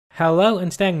Hello,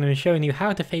 and today I'm going to be showing you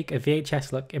how to fake a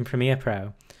VHS look in Premiere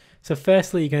Pro. So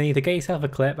firstly, you're going to need to get yourself a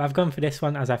clip. I've gone for this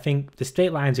one as I think the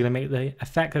straight lines are going to make the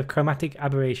effect of chromatic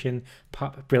aberration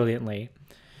pop brilliantly.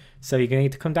 So you're going to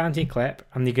need to come down to your clip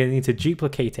and you're going to need to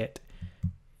duplicate it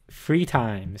 3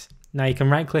 times. Now you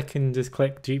can right click and just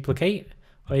click duplicate,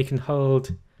 or you can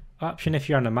hold Option if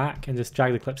you're on a Mac and just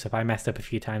drag the clips up. I messed up a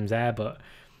few times there, but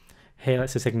here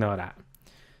let's just ignore that.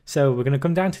 So we're going to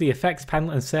come down to the effects panel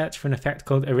and search for an effect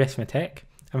called arithmetic,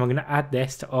 and we're going to add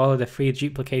this to all of the 3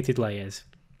 duplicated layers,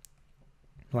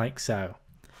 like so.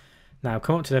 Now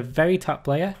come up to the very top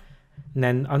layer, and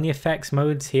then on the effects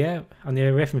modes here, on the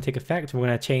arithmetic effect, we're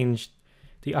going to change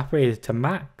the operator to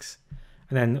max,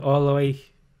 and then all the way,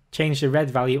 change the red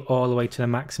value all the way to the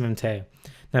maximum too.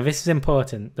 Now this is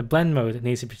important, the blend mode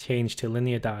needs to be changed to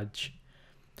linear dodge.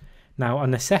 Now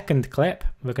on the second clip,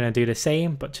 we're going to do the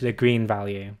same, but to the green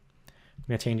value. I'm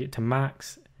going to change it to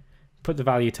max, put the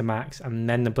value to max, and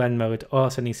then the blend mode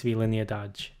also needs to be linear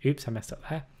dodge. Oops, I messed up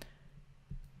there.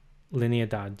 Linear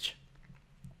dodge.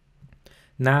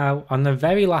 Now on the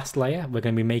very last layer, we're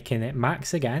going to be making it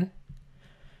max again.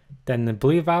 Then the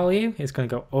blue value is going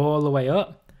to go all the way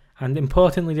up, and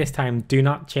importantly this time, do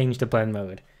not change the blend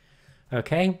mode.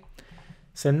 Okay?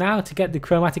 So now to get the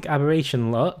chromatic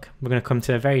aberration look, we're going to come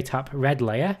to the very top red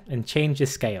layer and change the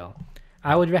scale.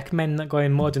 I would recommend not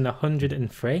going more than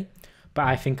 103, but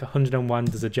I think 101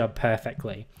 does the job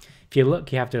perfectly. If you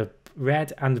look, you have the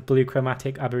red and blue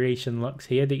chromatic aberration looks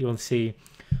here that you'll see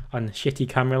on shitty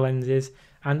camera lenses,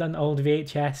 and on old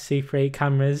VHS Super 8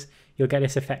 cameras, you'll get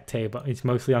this effect too, but it's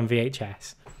mostly on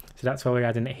VHS. So that's why we're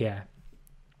adding it here.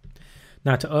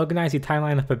 Now to organise your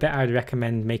timeline up a bit, I would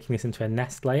recommend making this into a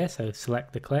nest layer, so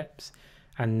select the clips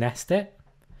and nest it.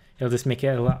 It'll just make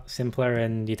it a lot simpler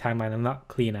and your timeline a lot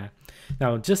cleaner.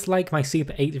 Now just like my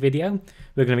Super 8 video,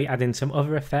 we're going to be adding some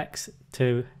other effects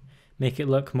to make it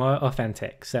look more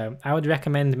authentic. So I would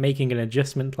recommend making an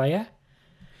adjustment layer.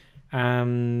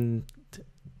 You're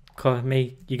going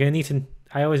to need to,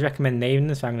 I always recommend naming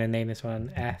this, so I'm going to name this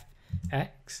one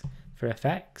FX for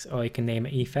effects, or you can name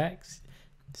it effects,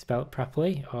 spell it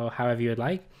properly, or however you would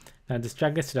like. Now just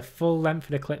drag this to the full length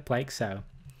of the clip like so.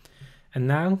 And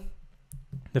now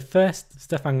the first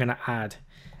stuff I'm going to add,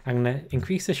 I'm going to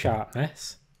increase the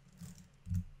sharpness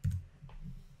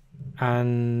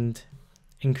and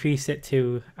increase it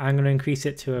to, I'm going to increase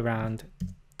it to around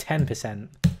 10%.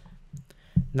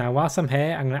 Now whilst I'm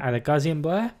here, I'm going to add a Gaussian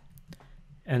blur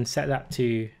and set that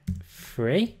to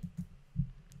 3.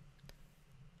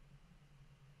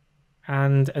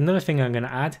 And another thing I'm going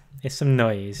to add is some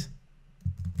noise.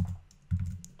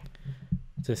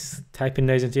 Just type in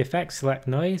noise into effects, select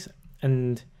noise,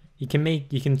 and you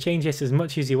can change this as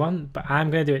much as you want, but I'm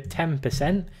going to do it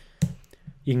 10%.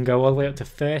 You can go all the way up to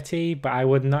 30, but I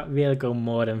would not really go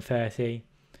more than 30.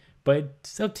 But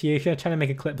it's up to you. If you're trying to make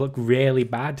a clip look really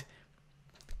bad,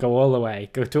 go all the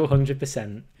way. Go to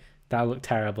 100%. That'll look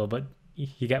terrible, but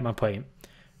you get my point,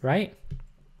 right?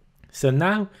 So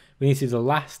now we need to do the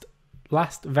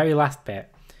very last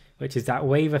bit, which is that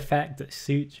wave effect that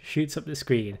shoots up the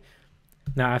screen.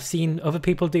 Now I've seen other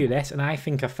people do this, and I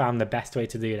think I've found the best way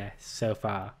to do this so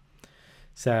far.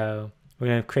 So we're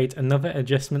going to create another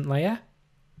adjustment layer,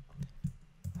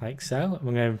 like so.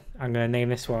 I'm going to name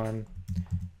this one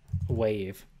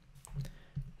wave.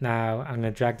 Now I'm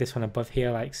going to drag this one above here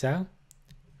like so.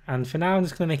 And for now I'm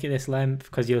just going to make it this length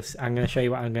because I'm going to show you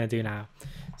what I'm going to do now.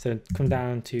 So come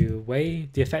down to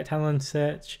wave, the effect handle, and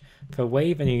search for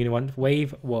wave, and you're going to want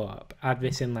wave warp. Add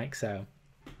this in like so.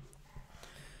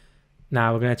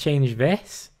 Now we're going to change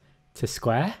this to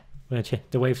square. We're going to change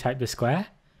the wave type to square.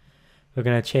 We're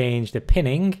going to change the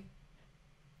pinning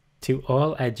to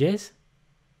all edges,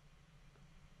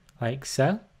 like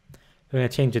so. We're going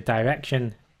to change the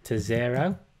direction to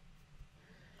 0.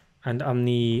 And on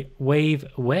the wave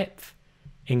width,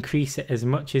 increase it as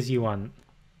much as you want.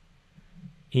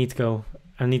 You need to go,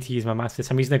 I need to use my mouse for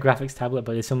this. I'm using a graphics tablet,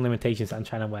 but there's some limitations that I'm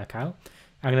trying to work out.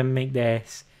 I'm going to make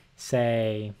this,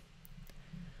 say,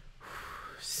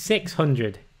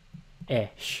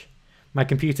 600-ish. My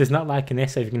computer's not liking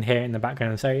this, so if you can hear it in the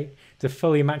background, I'm sorry. It's a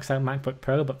fully maxed out MacBook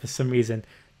Pro, but for some reason,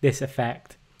 this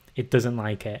effect, it doesn't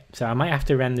like it. So I might have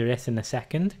to render this in a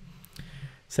second.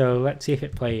 So let's see if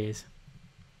it plays.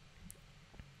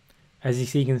 As you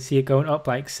see, you can see it going up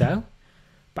like so.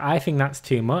 But I think that's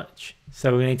too much.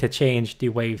 So we need to change the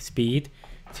wave speed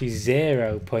to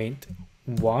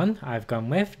 0.1 I've gone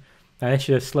with. Now this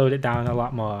should have slowed it down a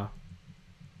lot more.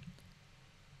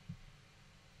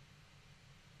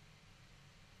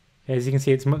 As you can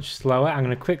see, it's much slower. I'm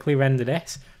going to quickly render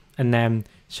this and then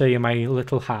show you my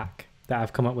little hack that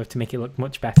I've come up with to make it look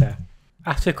much better.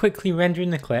 After quickly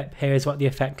rendering the clip, here is what the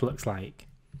effect looks like.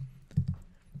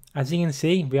 As you can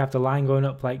see, we have the line going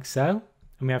up like so,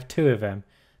 and we have two of them.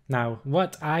 Now,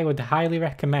 what I would highly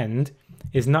recommend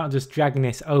is not just dragging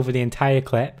this over the entire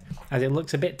clip, as it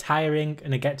looks a bit tiring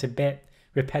and it gets a bit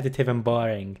repetitive and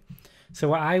boring. So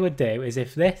what I would do is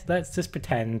let's just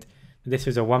pretend this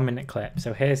was a 1 minute clip.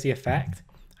 So here's the effect.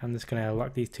 I'm just going to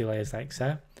lock these two layers like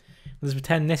so. Let's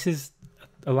pretend this is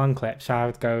a long clip. So I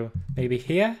would go maybe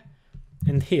here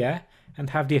and here and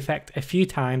have the effect a few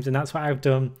times. And that's what I've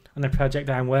done on the project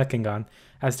that I'm working on.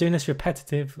 I was doing this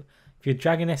repetitive. If you're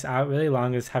dragging this out really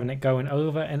long, just having it going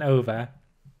over and over,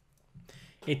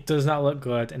 it does not look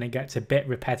good and it gets a bit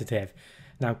repetitive.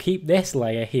 Now keep this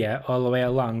layer here all the way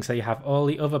along so you have all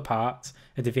the other parts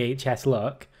of the VHS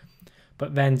look,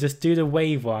 but then just do the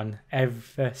wave one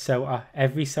every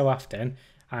so often,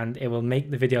 and it will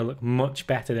make the video look much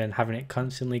better than having it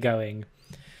constantly going.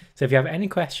 So if you have any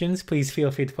questions, please feel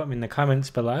free to put them in the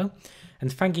comments below,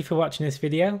 and thank you for watching this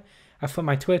video. I've put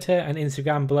my Twitter and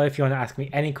Instagram below if you want to ask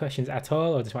me any questions at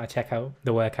all or just want to check out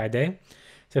the work I do.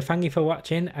 So thank you for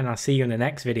watching, and I'll see you in the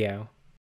next video.